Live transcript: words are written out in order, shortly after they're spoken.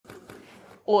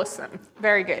Awesome.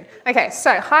 Very good. Okay,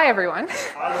 so hi everyone.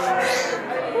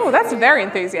 Oh, that's very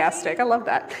enthusiastic. I love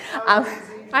that.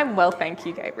 I'm well, thank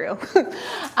you, Gabriel. So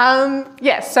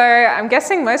I'm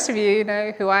guessing most of you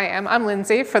know who I am. I'm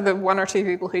Lindsey, for the one or two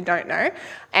people who don't know.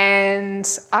 And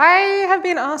I have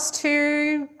been asked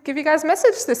to give you guys a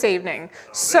message this evening.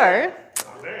 So,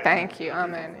 thank you,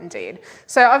 amen, indeed.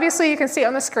 So obviously you can see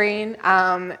on the screen,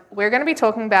 we're going to be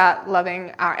talking about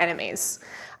loving our enemies.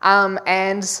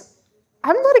 And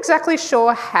I'm not exactly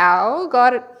sure how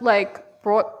God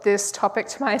brought this topic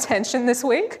to my attention this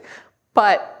week,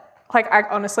 but I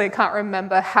honestly can't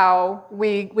remember how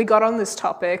we got on this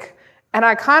topic, and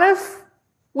I kind of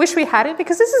wish we had it,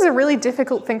 because this is a really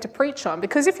difficult thing to preach on,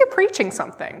 because if you're preaching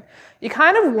something, you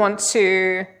kind of want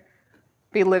to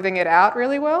be living it out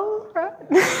really well, right?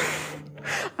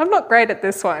 I'm not great at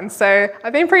this one, so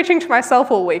I've been preaching to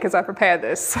myself all week as I prepare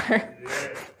this, so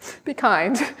be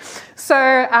kind. So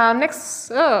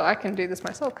I can do this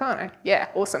myself, can't I? Yeah,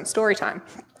 awesome, story time.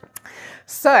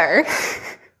 So,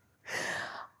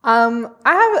 I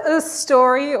have a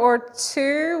story or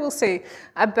two, we'll see,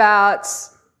 about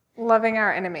loving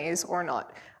our enemies or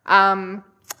not.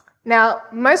 Now,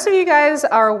 most of you guys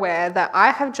are aware that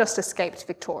I have just escaped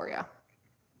Victoria,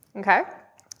 okay?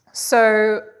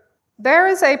 So there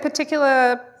is a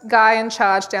particular guy in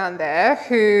charge down there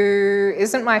who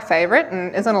isn't my favourite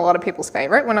and isn't a lot of people's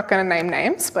favourite. We're not going to name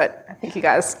names, but I think you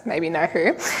guys maybe know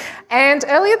who. And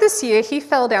earlier this year, he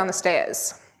fell down the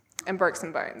stairs and broke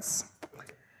some bones.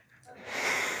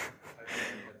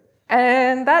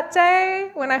 And that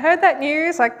day, when I heard that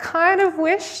news, I kind of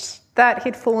wished that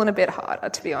he'd fallen a bit harder,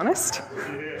 to be honest.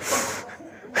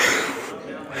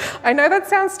 I know that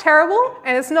sounds terrible,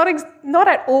 and it's not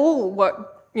at all what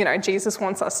Jesus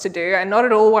wants us to do, and not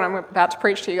at all what I'm about to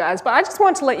preach to you guys, but I just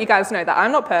want to let you guys know that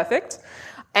I'm not perfect,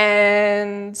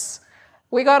 and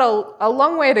we got a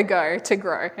long way to go to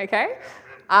grow, okay?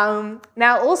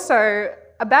 Now also,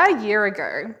 about a year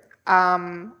ago,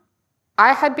 I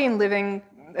had been living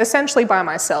essentially by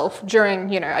myself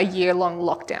during, a year-long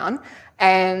lockdown,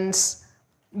 and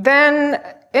then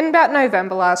in about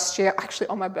November last year, actually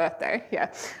on my birthday,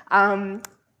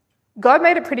 God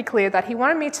made it pretty clear that he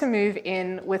wanted me to move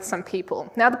in with some people.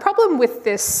 Now, the problem with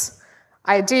this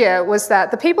idea was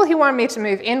that the people he wanted me to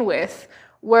move in with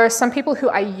were some people who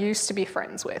I used to be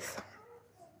friends with.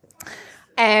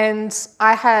 And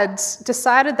I had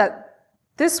decided that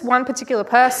this one particular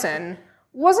person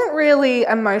wasn't really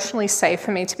emotionally safe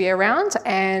for me to be around,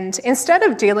 and instead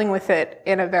of dealing with it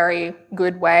in a very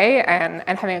good way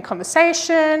and having a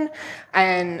conversation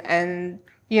and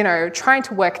trying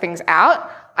to work things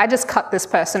out, I just cut this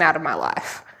person out of my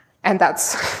life. And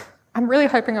I'm really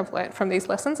hoping I've learned from these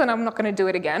lessons, and I'm not going to do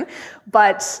it again.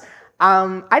 But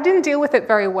I didn't deal with it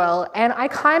very well, and I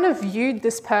kind of viewed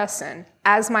this person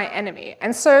as my enemy.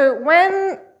 And so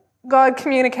when God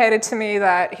communicated to me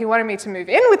that he wanted me to move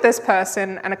in with this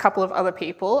person and a couple of other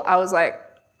people, I was like,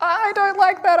 I don't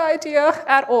like that idea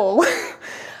at all.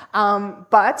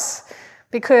 But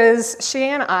because she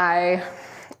and I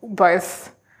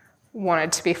both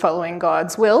wanted to be following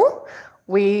God's will,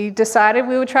 we decided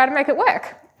we would try to make it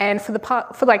work. And for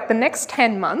the next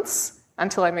 10 months,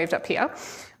 until I moved up here,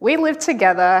 we lived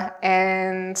together,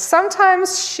 and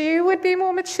sometimes she would be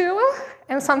more mature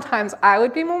and sometimes I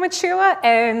would be more mature,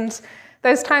 and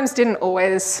those times didn't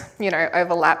always,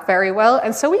 overlap very well.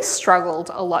 And so we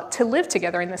struggled a lot to live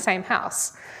together in the same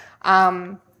house.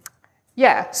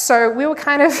 So we were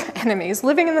kind of enemies,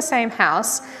 living in the same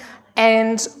house.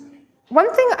 And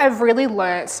one thing I've really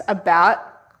learnt about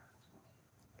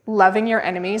loving your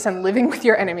enemies and living with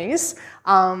your enemies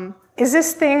is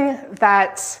this thing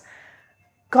that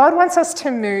God wants us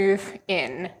to move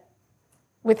in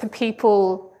with the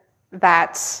people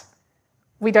that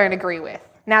we don't agree with.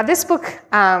 Now, this book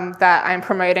that I'm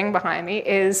promoting behind me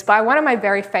is by one of my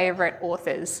very favourite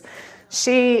authors.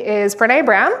 She is Brené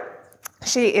Brown.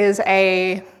 She is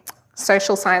a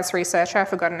social science researcher. I've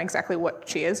forgotten exactly what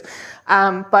she is.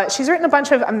 But she's written a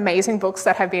bunch of amazing books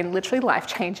that have been literally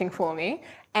life-changing for me.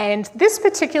 And this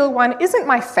particular one isn't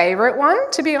my favourite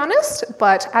one, to be honest,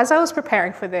 but as I was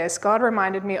preparing for this, God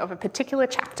reminded me of a particular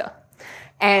chapter.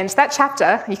 And that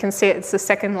chapter, you can see it's the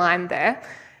second line there,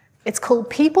 it's called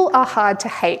People Are Hard to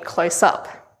Hate Close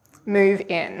Up, Move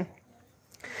In.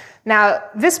 Now,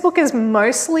 this book is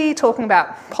mostly talking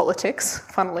about politics,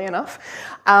 funnily enough,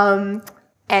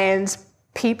 and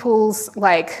people's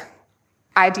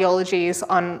ideologies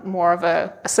on more of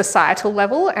a societal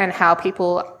level, and how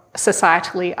people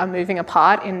societally are moving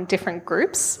apart in different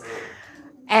groups.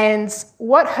 And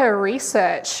what her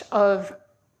research of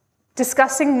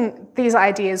discussing these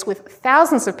ideas with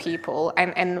thousands of people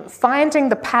and finding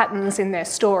the patterns in their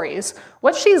stories,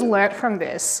 what she's learnt from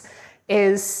this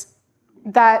is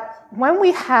that when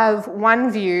we have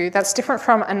one view that's different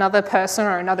from another person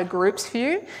or another group's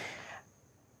view,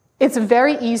 it's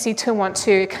very easy to want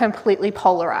to completely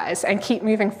polarize and keep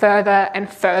moving further and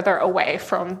further away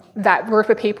from that group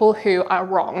of people who are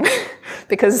wrong.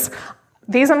 Because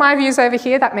these are my views over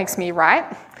here, that makes me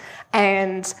right,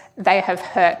 and they have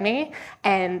hurt me,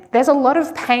 and there's a lot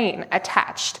of pain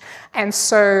attached. And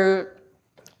so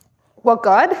what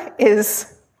God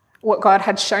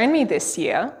had shown me this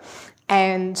year,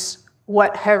 and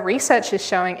what her research is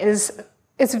showing, is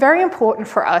it's very important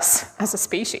for us as a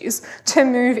species to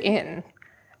move in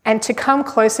and to come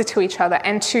closer to each other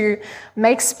and to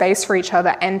make space for each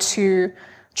other and to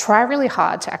try really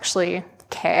hard to actually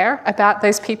care about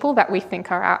those people that we think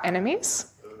are our enemies.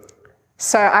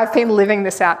 So I've been living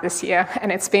this out this year,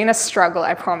 and it's been a struggle,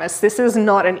 I promise. This is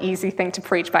not an easy thing to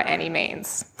preach by any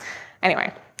means.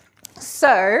 Anyway,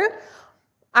 so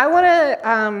I want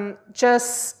to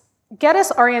just get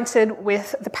us oriented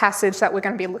with the passage that we're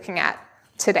going to be looking at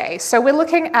today. So we're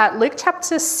looking at Luke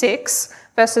chapter 6,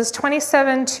 verses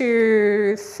 27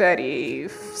 to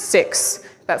 36.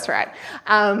 That's right.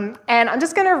 And I'm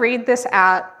just going to read this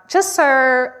out just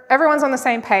so everyone's on the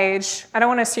same page. I don't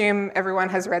want to assume everyone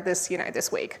has read this, this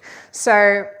week.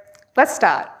 So let's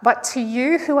start. But to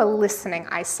you who are listening,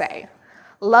 I say,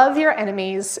 love your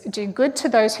enemies, do good to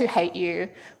those who hate you,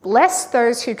 bless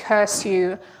those who curse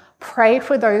you, pray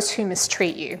for those who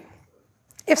mistreat you.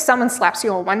 If someone slaps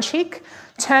you on one cheek,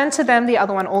 turn to them the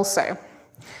other one also.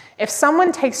 If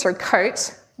someone takes your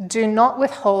coat, do not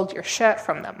withhold your shirt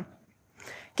from them.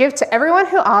 Give to everyone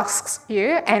who asks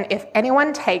you, and if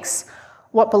anyone takes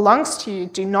what belongs to you,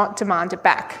 do not demand it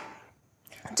back.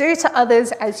 Do to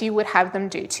others as you would have them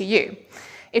do to you.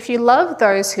 If you love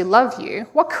those who love you,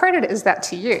 what credit is that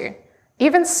to you?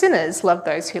 Even sinners love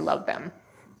those who love them.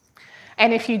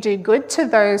 And if you do good to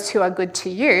those who are good to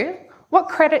you, what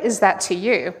credit is that to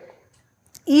you?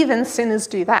 Even sinners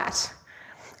do that.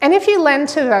 And if you lend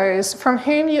to those from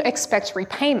whom you expect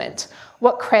repayment,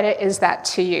 what credit is that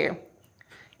to you?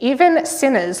 Even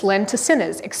sinners lend to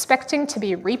sinners, expecting to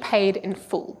be repaid in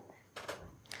full.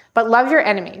 But love your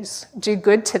enemies, do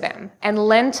good to them, and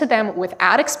lend to them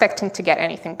without expecting to get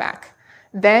anything back.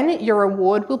 Then your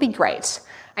reward will be great,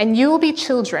 and you will be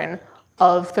children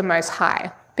of the Most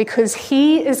High, because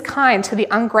He is kind to the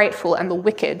ungrateful and the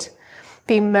wicked.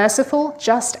 Be merciful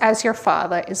just as your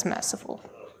Father is merciful.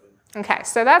 Okay,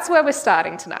 so that's where we're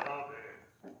starting tonight.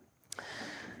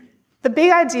 The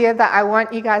big idea that I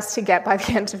want you guys to get by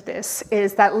the end of this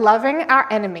is that loving our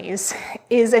enemies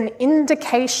is an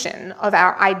indication of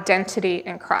our identity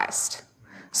in Christ.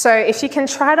 So if you can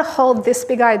try to hold this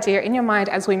big idea in your mind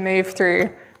as we move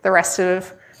through the rest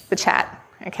of the chat.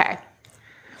 Okay.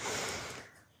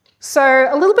 So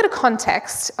a little bit of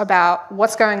context about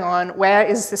what's going on, where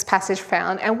is this passage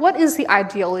found, and what is the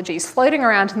ideologies floating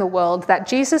around in the world that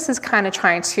Jesus is kind of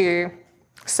trying to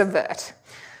subvert.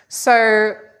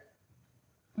 So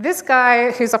this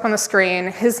guy who's up on the screen,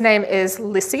 his name is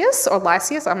Lysias,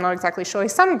 I'm not exactly sure.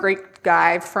 He's some Greek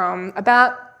guy from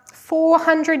about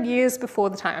 400 years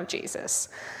before the time of Jesus.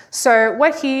 So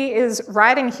what he is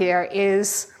writing here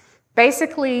is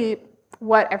basically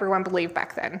what everyone believed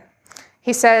back then.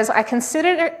 He says, I consider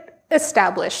it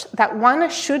established that one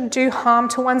should do harm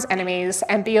to one's enemies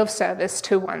and be of service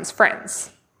to one's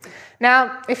friends.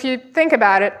 Now, if you think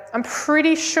about it, I'm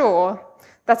pretty sure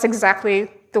that's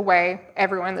exactly the way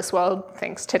everyone in this world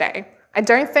thinks today. I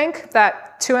don't think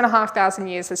that 2,500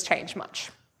 years has changed much.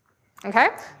 Okay?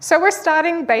 So we're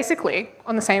starting basically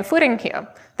on the same footing here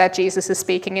that Jesus is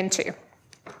speaking into.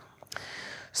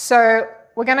 So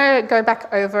we're going to go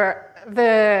back over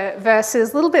the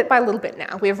verses little bit by little bit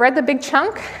now. We've read the big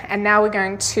chunk, and now we're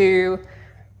going to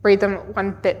read them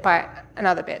one bit by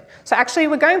another bit. So actually,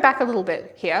 we're going back a little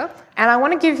bit here, and I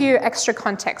want to give you extra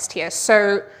context here.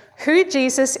 So who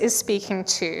Jesus is speaking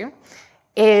to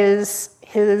is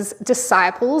his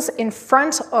disciples in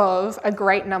front of a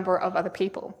great number of other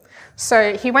people.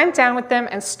 So he went down with them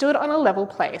and stood on a level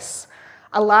place.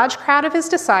 A large crowd of his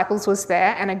disciples was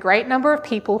there, and a great number of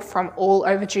people from all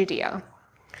over Judea,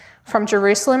 from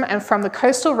Jerusalem and from the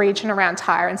coastal region around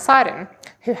Tyre and Sidon,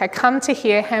 who had come to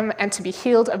hear him and to be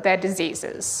healed of their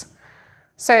diseases.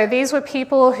 So these were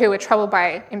people who were troubled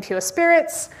by impure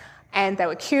spirits, and they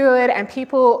were cured, and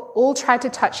people all tried to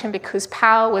touch him because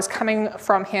power was coming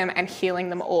from him and healing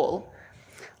them all.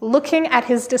 Looking at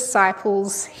his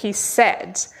disciples, he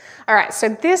said, all right, so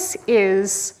this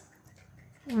is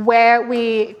where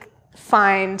we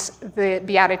find the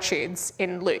Beatitudes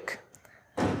in Luke.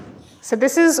 So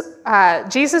this is,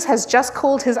 Jesus has just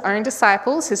called his own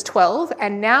disciples, his 12,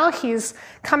 and now he's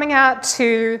coming out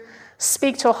to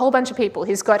speak to a whole bunch of people.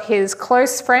 He's got his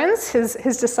close friends,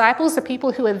 his disciples, the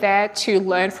people who are there to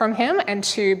learn from him and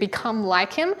to become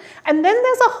like him. And then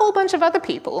there's a whole bunch of other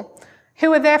people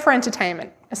who are there for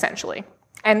entertainment, essentially,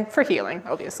 and for healing,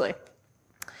 obviously.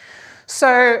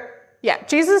 So, yeah,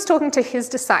 Jesus is talking to his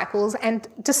disciples, and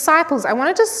disciples, I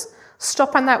want to just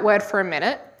stop on that word for a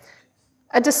minute.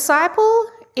 A disciple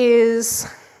is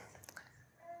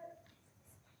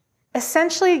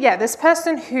essentially, this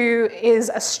person who is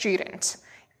a student.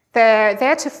 They're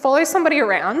there to follow somebody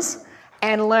around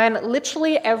and learn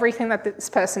literally everything that this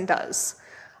person does.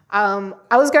 I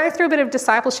was going through a bit of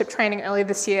discipleship training earlier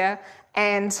this year,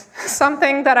 and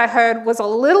something that I heard was a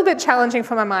little bit challenging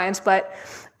for my mind, but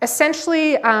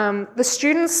essentially the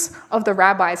students of the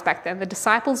rabbis back then, the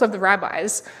disciples of the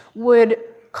rabbis, would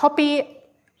copy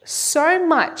so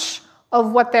much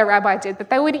of what their rabbi did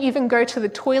that they would even go to the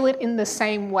toilet in the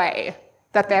same way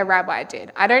that their rabbi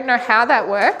did. I don't know how that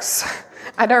works.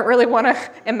 I don't really want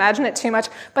to imagine it too much,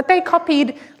 but they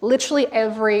copied literally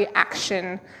every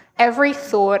action, every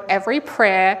thought, every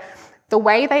prayer, the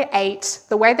way they ate,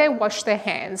 the way they washed their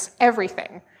hands,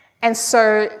 everything. And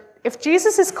so if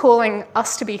Jesus is calling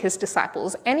us to be his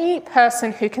disciples, any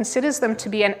person who considers them to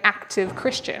be an active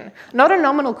Christian, not a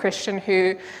nominal Christian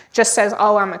who just says,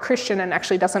 oh, I'm a Christian, and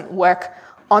actually doesn't work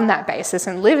on that basis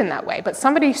and live in that way, but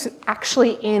somebody who's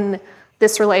actually in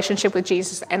this relationship with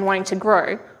Jesus and wanting to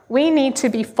grow, we need to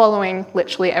be following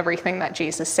literally everything that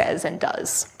Jesus says and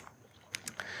does.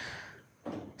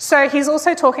 So he's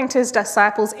also talking to his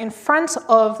disciples in front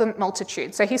of the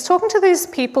multitude. So he's talking to these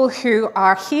people who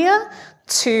are here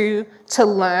to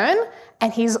learn,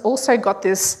 and he's also got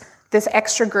this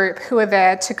extra group who are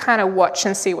there to kind of watch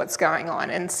and see what's going on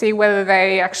and see whether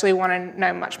they actually want to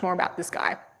know much more about this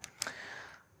guy.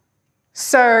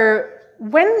 So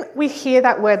when we hear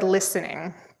that word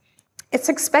listening, it's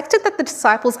expected that the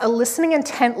disciples are listening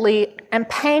intently and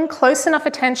paying close enough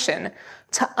attention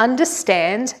to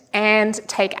understand and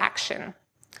take action.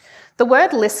 The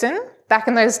word listen, back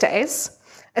in those days,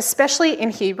 especially in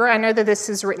Hebrew, I know that this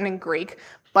is written in Greek,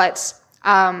 but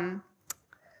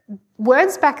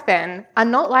words back then are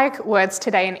not like words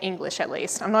today in English, at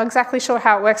least. I'm not exactly sure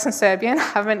how it works in Serbian. I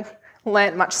haven't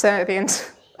learnt much Serbian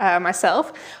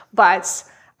myself, but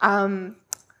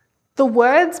the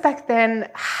words back then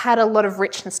had a lot of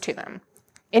richness to them.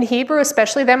 In Hebrew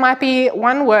especially, there might be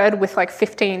one word with like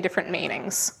 15 different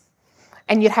meanings,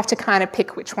 and you'd have to kind of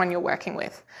pick which one you're working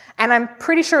with. And I'm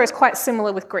pretty sure it's quite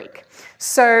similar with Greek.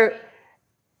 So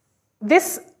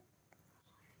this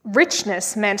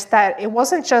richness meant that it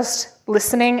wasn't just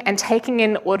listening and taking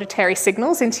in auditory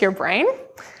signals into your brain.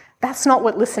 That's not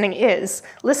what listening is.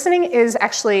 Listening is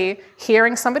actually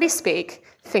hearing somebody speak,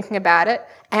 thinking about it,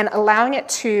 and allowing it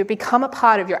to become a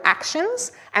part of your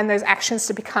actions, and those actions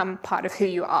to become part of who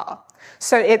you are.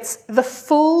 So it's the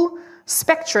full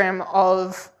spectrum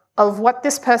of what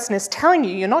this person is telling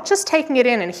you. You're not just taking it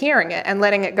in and hearing it and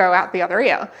letting it go out the other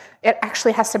ear. It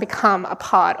actually has to become a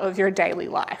part of your daily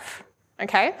life.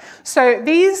 Okay? So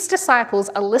these disciples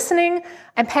are listening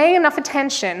and paying enough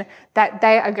attention that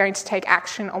they are going to take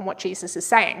action on what Jesus is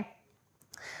saying.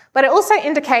 But it also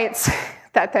indicates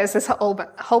that there's this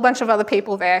whole bunch of other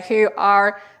people there who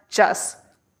are just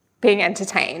being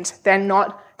entertained. They're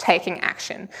not taking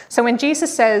action. So when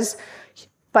Jesus says,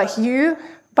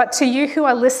 but to you who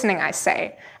are listening, I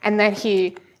say, and then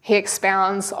he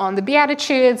expounds on the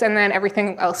Beatitudes and then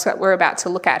everything else that we're about to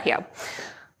look at here.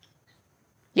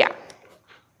 Yeah.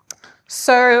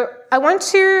 So I want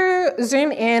to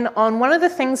zoom in on one of the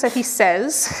things that he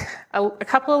says a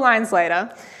couple of lines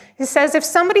later. He says, if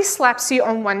somebody slaps you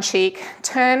on one cheek,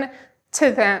 turn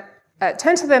to them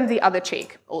the other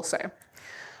cheek also.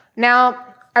 Now,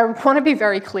 I want to be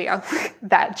very clear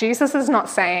that Jesus is not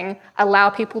saying allow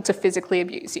people to physically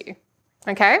abuse you,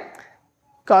 okay?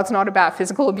 God's not about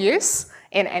physical abuse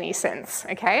in any sense,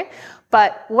 okay?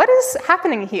 But what is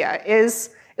happening here is,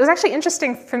 it was actually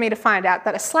interesting for me to find out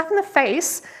that a slap in the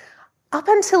face, up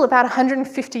until about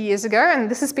 150 years ago, and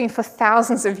this has been for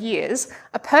thousands of years,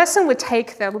 a person would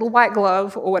take their little white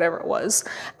glove or whatever it was,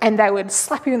 and they would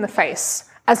slap you in the face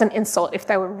as an insult if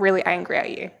they were really angry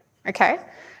at you, okay?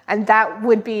 And that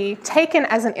would be taken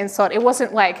as an insult. It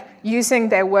wasn't like using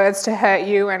their words to hurt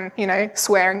you and,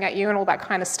 swearing at you and all that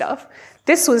kind of stuff.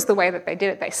 This was the way that they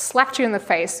did it. They slapped you in the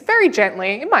face very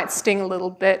gently. It might sting a little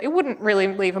bit. It wouldn't really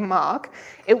leave a mark.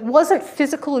 It wasn't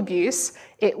physical abuse.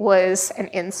 It was an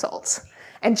insult.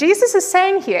 And Jesus is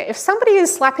saying here, if somebody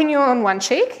is slapping you on one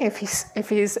cheek, if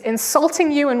he's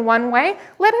insulting you in one way,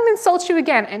 let him insult you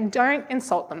again, and don't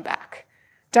insult them back.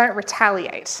 Don't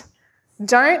retaliate.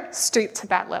 Don't stoop to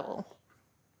that level.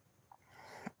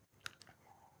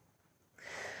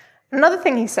 Another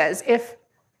thing he says, if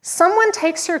someone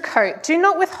takes your coat, do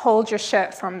not withhold your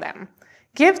shirt from them.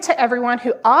 Give to everyone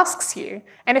who asks you,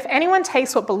 and if anyone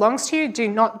takes what belongs to you, do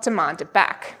not demand it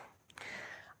back.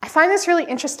 I find this really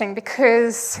interesting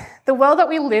because the world that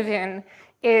we live in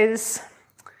is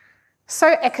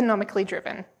so economically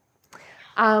driven.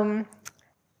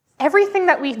 Everything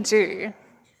that we do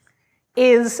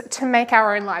is to make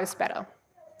our own lives better,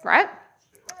 right?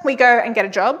 We go and get a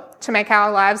job to make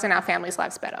our lives and our families'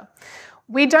 lives better.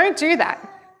 We don't do that,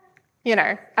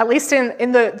 at least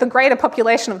in the greater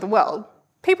population of the world.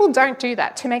 People don't do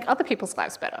that to make other people's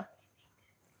lives better.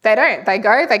 They don't. They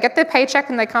go, they get their paycheck,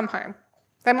 and they come home.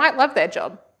 They might love their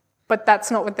job, but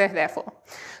that's not what they're there for.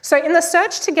 So in the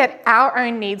search to get our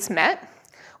own needs met,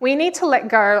 we need to let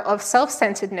go of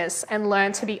self-centeredness and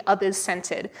learn to be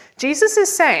others-centered. Jesus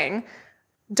is saying,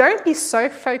 don't be so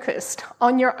focused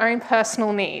on your own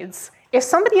personal needs. If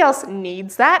somebody else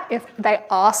needs that, if they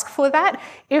ask for that,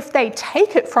 if they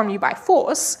take it from you by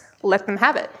force, let them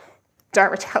have it. Don't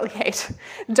retaliate.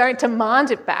 Don't demand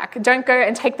it back. Don't go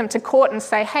and take them to court and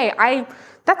say, hey,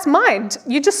 that's mine.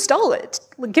 You just stole it.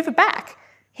 Give it back.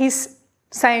 He's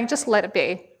saying, just let it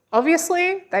be.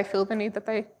 Obviously, they feel the need that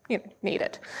they need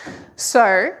it.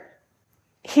 So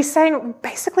he's saying,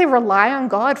 basically rely on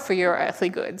God for your earthly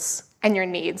goods and your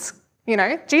needs.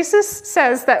 Jesus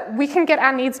says that we can get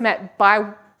our needs met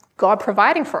by God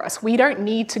providing for us. We don't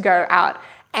need to go out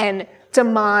and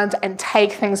demand and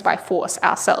take things by force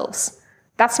ourselves.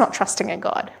 That's not trusting in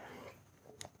God.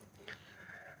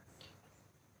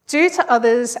 Do to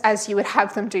others as you would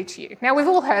have them do to you. Now, we've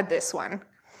all heard this one,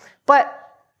 but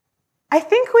I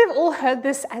think we've all heard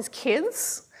this as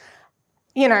kids,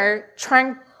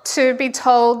 trying to be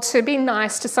told to be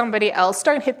nice to somebody else.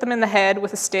 Don't hit them in the head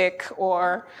with a stick,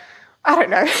 or, I don't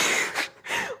know,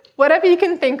 whatever you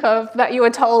can think of that you were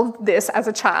told this as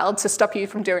a child to stop you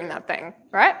from doing that thing,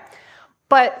 right?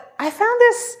 But I found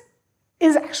this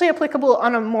is actually applicable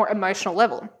on a more emotional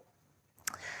level.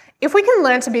 If we can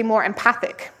learn to be more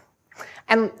empathic,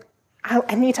 and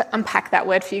I need to unpack that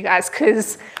word for you guys,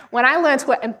 because when I learned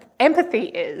what empathy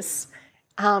is,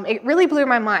 it really blew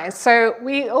my mind. So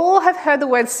we all have heard the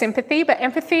word sympathy, but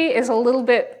empathy is a little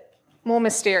bit more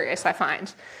mysterious, I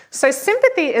find. So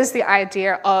sympathy is the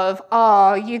idea of,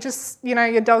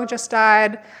 your dog just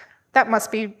died. That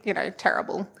must be,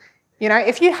 terrible.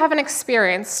 If you haven't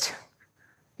experienced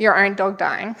your own dog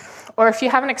dying, or if you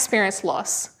haven't experienced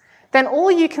loss, then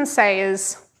all you can say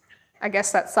is, I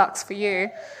guess that sucks for you.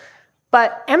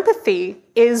 But empathy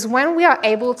is when we are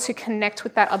able to connect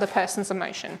with that other person's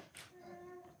emotion.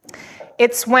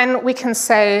 It's when we can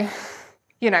say,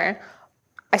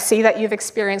 I see that you've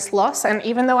experienced loss, and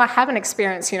even though I haven't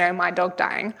experienced, my dog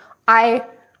dying, I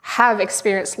have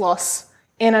experienced loss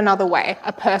in another way.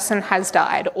 A person has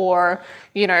died, or,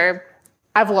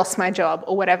 I've lost my job,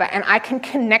 or whatever, and I can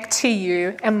connect to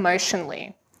you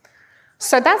emotionally.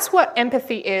 So that's what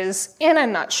empathy is in a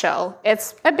nutshell.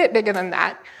 It's a bit bigger than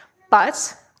that.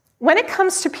 But when it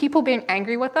comes to people being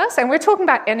angry with us, and we're talking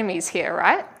about enemies here,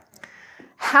 right?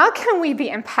 How can we be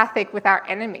empathic with our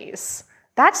enemies?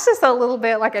 That's just a little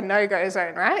bit like a no-go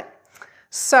zone, right?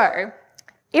 So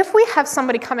if we have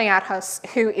somebody coming at us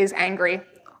who is angry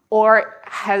or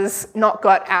has not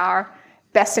got our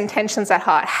best intentions at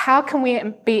heart, how can we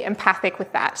be empathic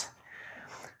with that?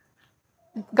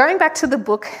 Going back to the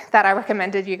book that I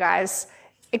recommended you guys,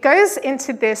 it goes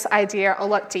into this idea a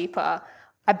lot deeper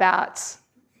about,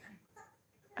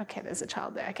 okay, there's a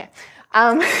child there, okay.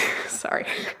 Sorry.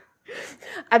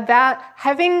 About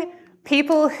having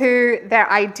people who their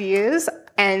ideas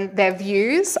and their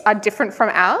views are different from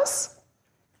ours,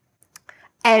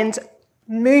 and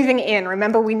moving in.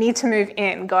 Remember, we need to move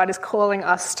in. God is calling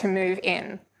us to move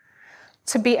in.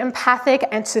 To be empathic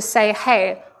and to say,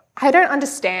 hey, I don't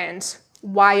understand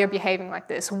why you're behaving like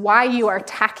this, why you are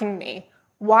attacking me,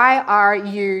 why are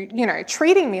you,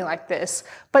 treating me like this,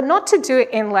 but not to do it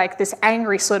in like this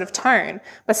angry sort of tone,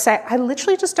 but say, I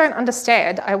literally just don't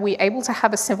understand. Are we able to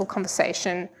have a civil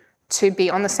conversation to be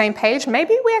on the same page?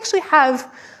 Maybe we actually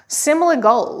have similar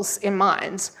goals in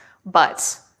mind,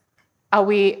 but are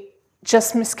we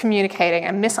just miscommunicating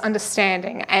and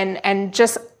misunderstanding and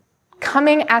just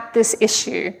coming at this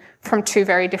issue from two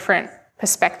very different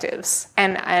perspectives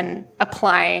and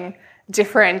applying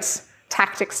different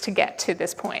tactics to get to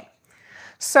this point?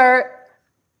 So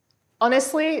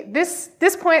honestly,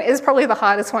 this point is probably the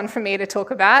hardest one for me to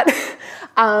talk about.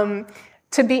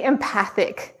 To be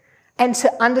empathic and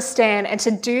to understand and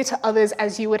to do to others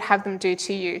as you would have them do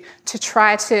to you, to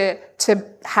try to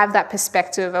have that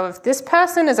perspective of this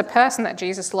person is a person that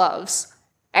Jesus loves.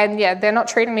 And yeah, they're not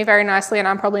treating me very nicely and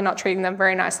I'm probably not treating them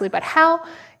very nicely, but how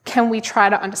can we try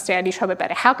to understand each other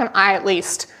better? How can I at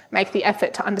least make the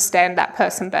effort to understand that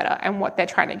person better and what they're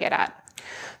trying to get at?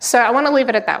 So I want to leave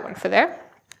it at that one for there.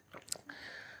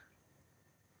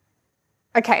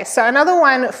 Okay, so another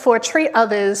one for treat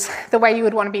others the way you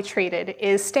would want to be treated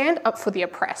is stand up for the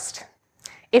oppressed.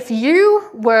 If you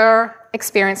were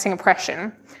experiencing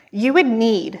oppression, you would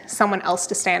need someone else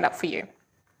to stand up for you.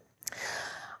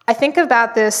 I think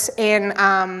about this in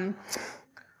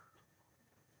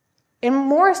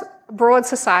more broad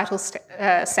societal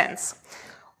sense.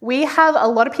 We have a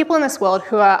lot of people in this world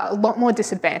who are a lot more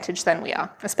disadvantaged than we are,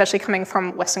 especially coming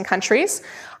from Western countries.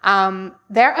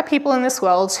 There are people in this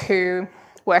world who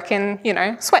work in,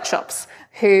 sweatshops,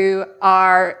 who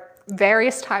are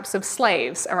various types of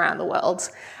slaves around the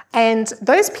world. And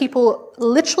those people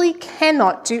literally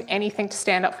cannot do anything to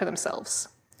stand up for themselves.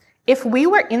 If we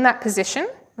were in that position,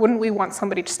 wouldn't we want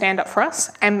somebody to stand up for us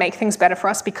and make things better for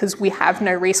us because we have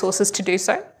no resources to do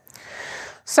so?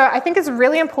 So I think it's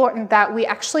really important that we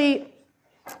actually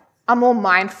are more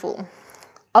mindful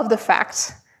of the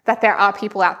fact that there are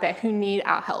people out there who need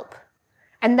our help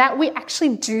and that we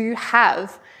actually do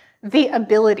have the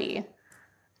ability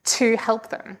to help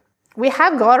them. We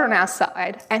have God on our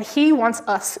side and He wants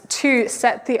us to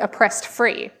set the oppressed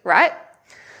free, right?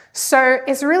 So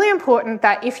it's really important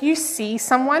that if you see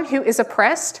someone who is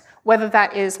oppressed, whether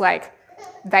that is like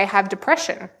they have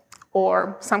depression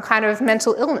or some kind of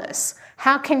mental illness,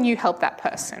 how can you help that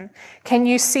person? Can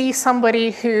you see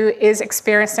somebody who is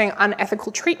experiencing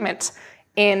unethical treatment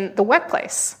in the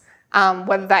workplace,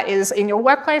 whether that is in your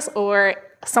workplace or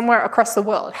somewhere across the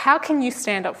world? How can you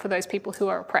stand up for those people who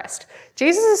are oppressed?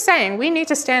 Jesus is saying we need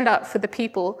to stand up for the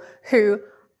people who,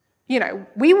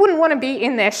 we wouldn't want to be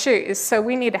in their shoes, so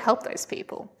we need to help those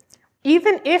people.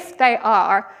 Even if they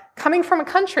are coming from a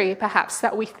country, perhaps,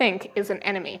 that we think is an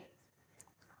enemy.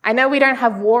 I know we don't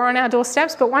have war on our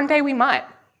doorsteps, but one day we might.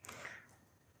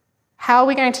 How are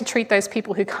we going to treat those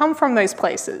people who come from those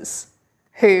places,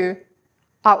 who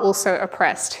are also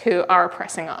oppressed, who are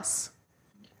oppressing us?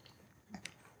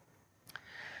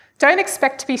 Don't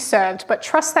expect to be served, but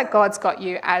trust that God's got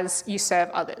you as you serve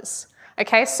others.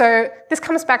 Okay, so this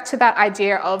comes back to that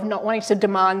idea of not wanting to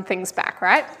demand things back,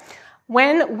 right?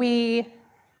 When we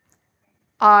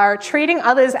are treating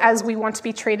others as we want to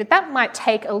be treated, that might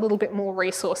take a little bit more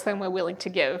resource than we're willing to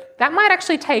give. That might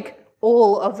actually take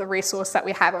all of the resource that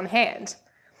we have on hand.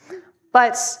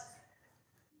 But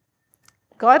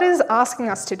God is asking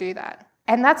us to do that.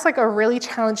 And that's like a really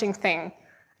challenging thing.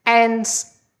 And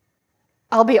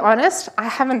I'll be honest, I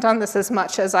haven't done this as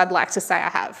much as I'd like to say I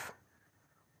have.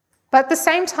 But at the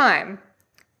same time,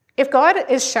 if God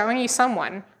is showing you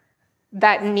someone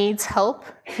that needs help,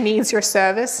 needs your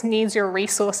service, needs your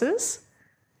resources,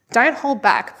 don't hold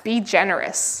back, be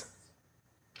generous.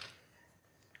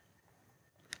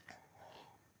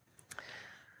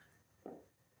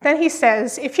 Then he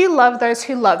says, if you love those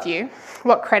who love you,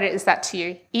 what credit is that to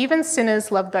you? Even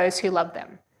sinners love those who love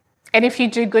them. And if you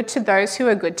do good to those who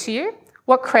are good to you,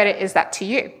 what credit is that to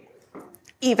you?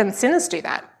 Even sinners do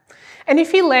that. And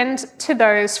if you lend to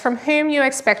those from whom you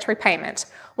expect repayment,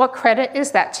 what credit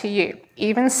is that to you?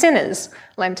 Even sinners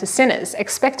lend to sinners,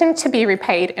 expecting to be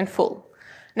repaid in full.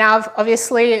 Now, I've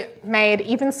obviously made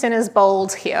even sinners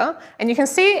bold here, and you can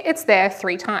see it's there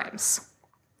 3 times.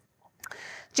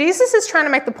 Jesus is trying to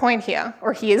make the point here,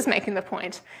 or he is making the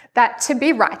point, that to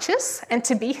be righteous and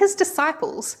to be his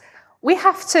disciples, we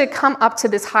have to come up to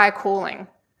this high calling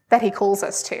that he calls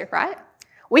us to, right?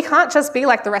 We can't just be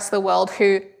like the rest of the world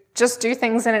who just do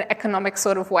things in an economic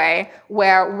sort of way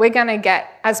where we're going to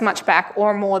get as much back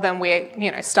or more than we,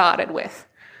 started with.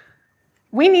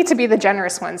 We need to be the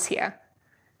generous ones here.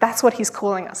 That's what he's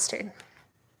calling us to.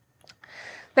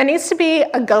 There needs to be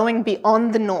a going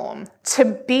beyond the norm, to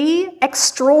be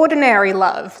extraordinary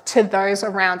love to those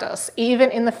around us,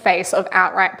 even in the face of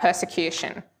outright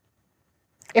persecution.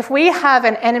 If we have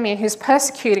an enemy who's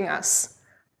persecuting us,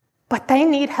 but they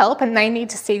need help and they need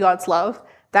to see God's love,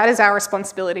 that is our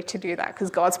responsibility to do that because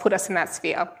God's put us in that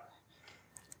sphere.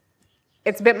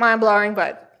 It's a bit mind-blowing,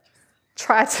 but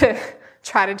try to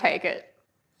take it.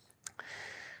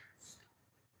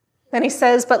 Then he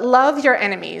says, but love your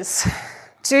enemies.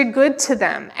 Do good to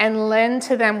them and lend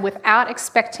to them without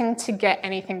expecting to get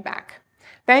anything back.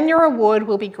 Then your reward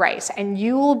will be great, and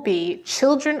you will be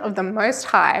children of the Most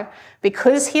High,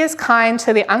 because he is kind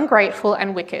to the ungrateful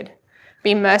and wicked.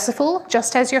 Be merciful,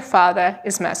 just as your Father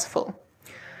is merciful.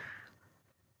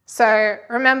 So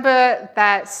remember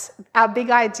that our big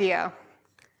idea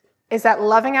is that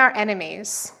loving our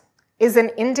enemies is an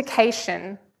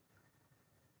indication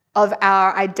of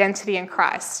our identity in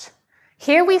Christ.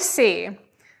 Here we see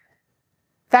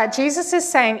that Jesus is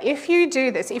saying, if you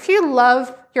do this, if you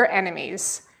love your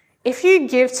enemies, if you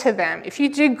give to them, if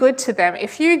you do good to them,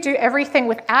 if you do everything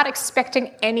without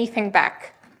expecting anything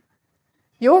back,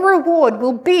 your reward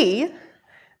will be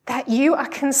that you are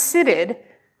considered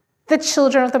the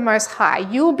children of the Most High.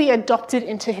 You will be adopted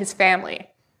into his family.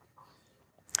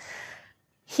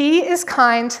 He is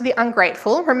kind to the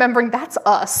ungrateful, remembering that's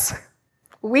us.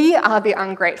 We are the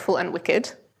ungrateful and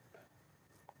wicked.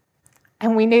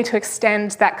 And we need to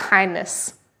extend that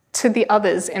kindness to the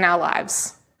others in our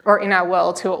lives or in our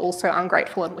world who are also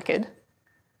ungrateful and wicked.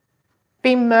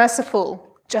 Be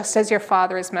merciful, just as your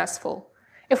Father is merciful.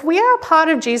 If we are a part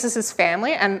of Jesus'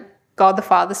 family and God the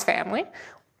Father's family,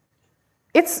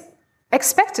 it's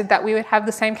expected that we would have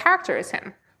the same character as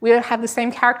him. We would have the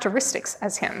same characteristics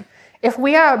as him. If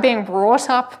we are being brought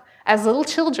up as little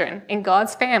children in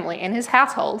God's family, in his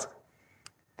household,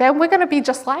 then we're going to be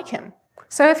just like him.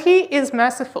 So if he is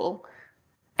merciful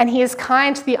and he is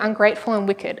kind to the ungrateful and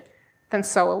wicked, then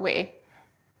so are we.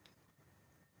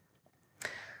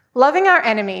 Loving our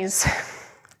enemies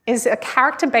is a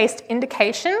character-based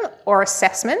indication or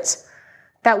assessment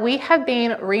that we have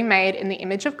been remade in the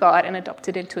image of God and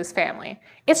adopted into his family.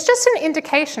 It's just an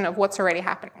indication of what's already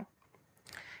happening.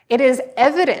 It is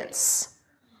evidence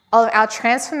of our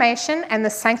transformation and the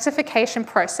sanctification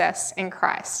process in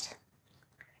Christ.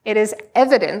 It is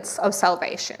evidence of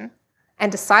salvation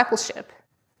and discipleship,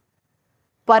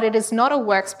 but it is not a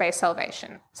works-based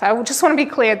salvation. So I just want to be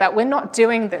clear that we're not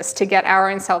doing this to get our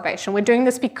own salvation. We're doing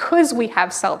this because we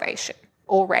have salvation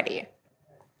already.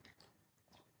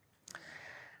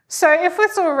 So if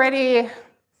it's already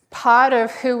part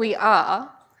of who we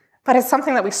are, but it's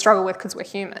something that we struggle with because we're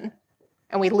human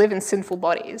and we live in sinful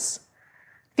bodies,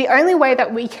 the only way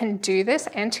that we can do this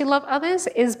and to love others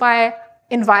is by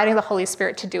inviting the Holy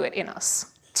Spirit to do it in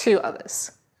us, to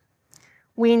others.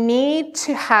 We need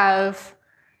to have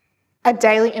a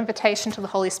daily invitation to the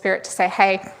Holy Spirit to say,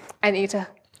 hey, I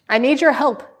need your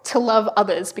help to love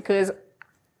others because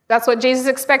that's what Jesus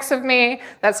expects of me.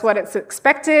 That's what it's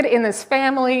expected in this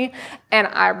family, and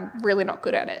I'm really not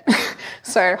good at it.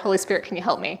 So, Holy Spirit, can you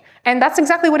help me? And that's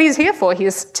exactly what he's here for.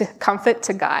 He's to comfort,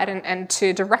 to guide, and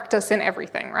to direct us in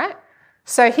everything, right?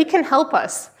 So he can help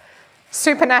us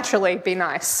supernaturally be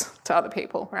nice to other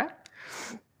people, right?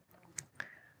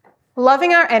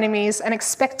 Loving our enemies and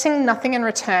expecting nothing in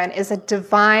return is a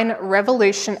divine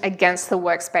revolution against the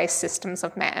works-based systems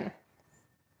of man.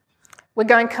 We're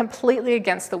going completely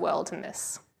against the world in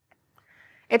this.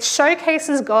 It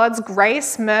showcases God's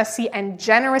grace, mercy, and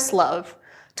generous love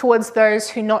towards those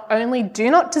who not only do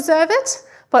not deserve it,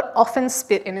 but often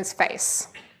spit in his face.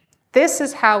 This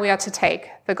is how we are to take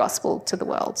the gospel to the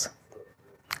world.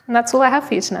 And that's all I have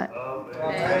for you tonight.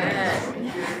 Amen.